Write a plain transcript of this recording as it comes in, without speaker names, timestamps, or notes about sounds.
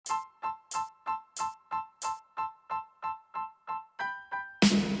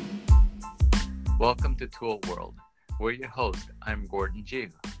Welcome to Tool World. We're your host. I'm Gordon Ju.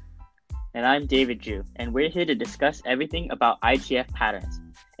 And I'm David Ju, and we're here to discuss everything about IGF patterns.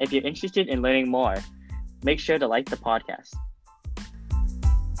 If you're interested in learning more, make sure to like the podcast.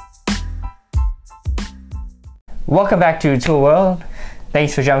 Welcome back to Tool World.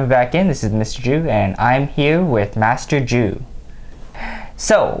 Thanks for jumping back in. This is Mr. Ju, and I'm here with Master Ju.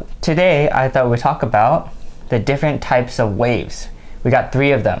 So, today I thought we'd talk about the different types of waves. We got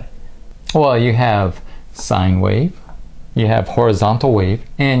 3 of them. Well, you have sine wave, you have horizontal wave,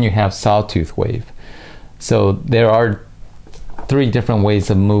 and you have sawtooth wave. So there are 3 different ways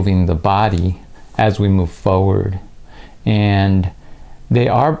of moving the body as we move forward, and they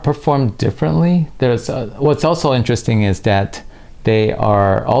are performed differently. What's also interesting is that they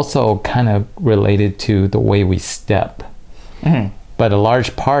are also kind of related to the way we step. Mm-hmm. But a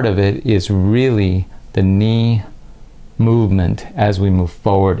large part of it is really the knee movement as we move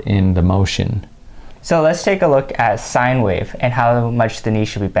forward in the motion. So let's take a look at sine wave and how much the knee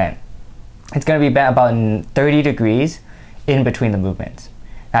should be bent. It's going to be bent about 30 degrees in between the movements.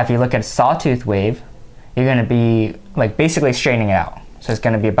 Now if you look at sawtooth wave, you're going to be basically straightening it out. So it's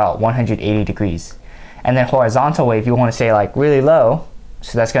going to be about 180 degrees. And then horizontal wave, you want to say really low,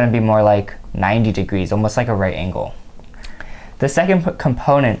 so that's going to be more like 90 degrees, almost like a right angle. The second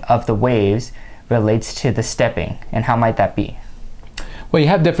component of the waves relates to the stepping, and how might that be? Well, you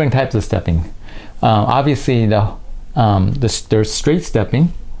have different types of stepping. Obviously, there's straight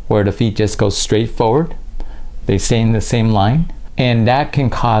stepping, where the feet just go straight forward. They stay in the same line, and that can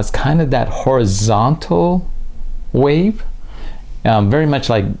cause kind of that horizontal wave, very much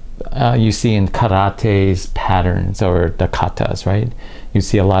like you see in karate's patterns or the katas, right? You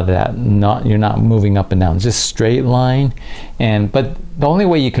see a lot of that. You're not moving up and down, just straight line. But the only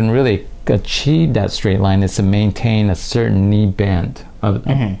way you can really achieve that straight line is to maintain a certain knee bend,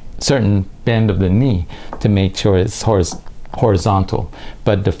 certain bend of the knee, to make sure it's horizontal,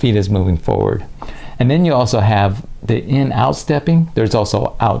 but the feet is moving forward. And then you also have the in-out stepping. There's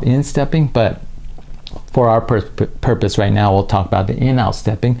also out-in stepping, but for our purpose right now, we'll talk about the in-out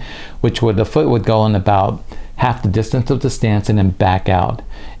stepping, the foot would go in about half the distance of the stance and then back out.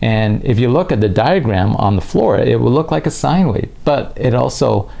 And if you look at the diagram on the floor, it will look like a sine wave, but it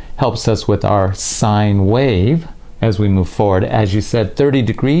also helps us with our sine wave as we move forward. As you said, 30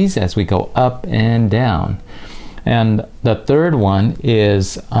 degrees as we go up and down. And the third one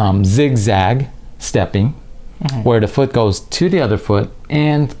is zigzag stepping, where the foot goes to the other foot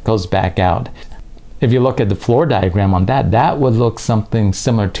and goes back out. If you look at the floor diagram on that would look something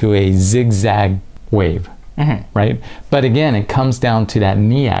similar to a zigzag wave, right? But again, it comes down to that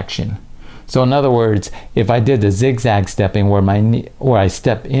knee action. So in other words, if I did the zigzag stepping where I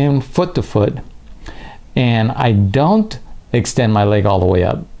step in foot to foot and I don't extend my leg all the way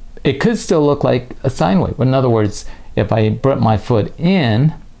up, it could still look like a sine wave. In other words, if I put my foot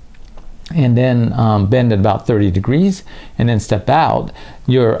in and then bend at about 30 degrees and then step out,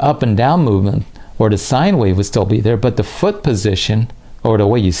 your up and down movement or the sine wave would still be there, but the foot position or the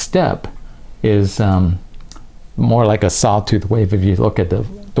way you step is more like a sawtooth wave if you look at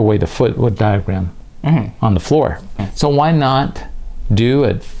the way the foot would diagram on the floor. So why not do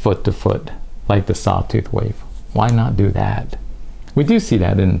it foot to foot like the sawtooth wave? Why not do that? We do see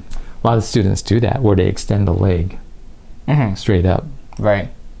that, and a lot of students do that, where they extend the leg straight up. Right.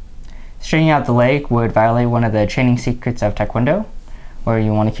 Straightening out the leg would violate one of the training secrets of Taekwondo, where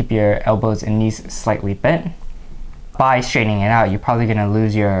you want to keep your elbows and knees slightly bent. By straightening it out, you're probably going to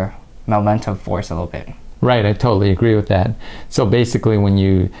lose your momentum force a little bit. Right, I totally agree with that. So basically when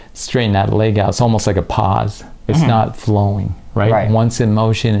you straighten that leg out, it's almost like a pause. It's not flowing, right? Once in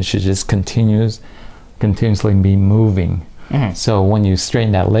motion, it should just continuously be moving. So when you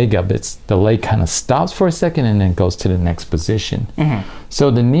straighten that leg up, the leg kind of stops for a second and then goes to the next position. So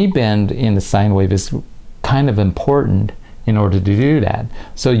the knee bend in the sine wave is kind of important in order to do that.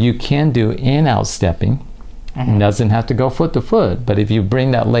 So you can do in-out stepping. It doesn't have to go foot to foot, but if you bring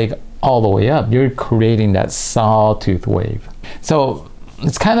that leg all the way up, you're creating that sawtooth wave. So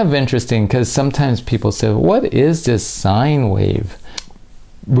it's kind of interesting because sometimes people say, what is this sine wave?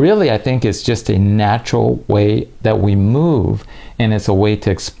 Really, I think it's just a natural way that we move, and it's a way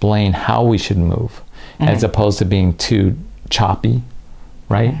to explain how we should move, as opposed to being too choppy,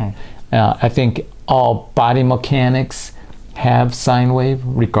 right? I think all body mechanics have sine wave,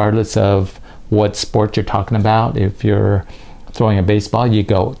 regardless of what sport you're talking about. If you're throwing a baseball, you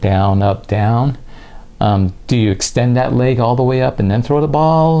go down, up, down. Do you extend that leg all the way up and then throw the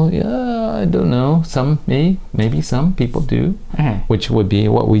ball? Yeah, I don't know. Maybe some people do, which would be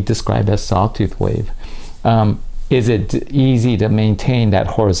what we describe as sawtooth wave. is it easy to maintain that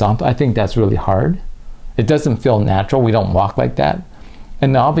horizontal? I think that's really hard. It doesn't feel natural. We don't walk like that.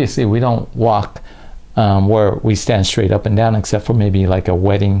 And obviously we don't walk where we stand straight up and down, except for maybe like a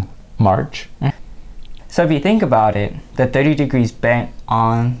wedding march. So if you think about it, the 30 degrees bent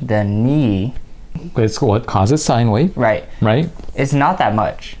on the knee, It's what causes sine wave, right, right? it's not that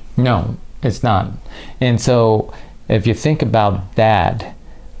much. No, it's not. And so if you think about that,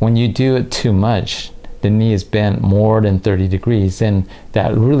 when you do it too much, the knee is bent more than 30 degrees, and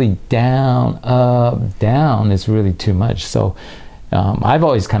that really down, up, down is really too much. So I've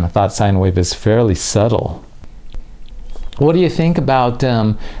always kind of thought sine wave is fairly subtle. What do you think about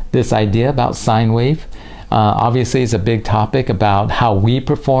this idea about sine wave? Obviously, it's a big topic about how we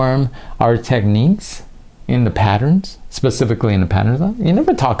perform our techniques in the patterns, specifically in the patterns. You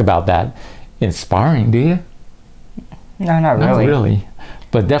never talk about that in sparring, do you? No, not really. Not really,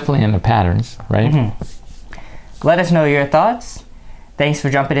 but definitely in the patterns, right? Mm-hmm. Let us know your thoughts. Thanks for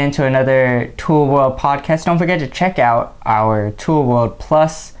jumping into another Tool World podcast. Don't forget to check out our Tool World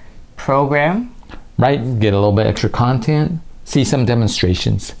Plus program. Right, get a little bit extra content, see some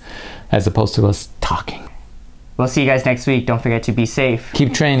demonstrations, as opposed to us talking. We'll see you guys next week. Don't forget to be safe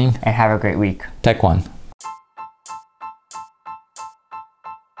Keep training. and have a great week. Tech One.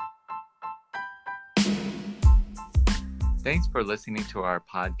 Thanks for listening to our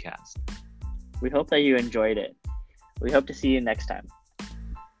podcast. We hope that you enjoyed it. We hope to see you next time.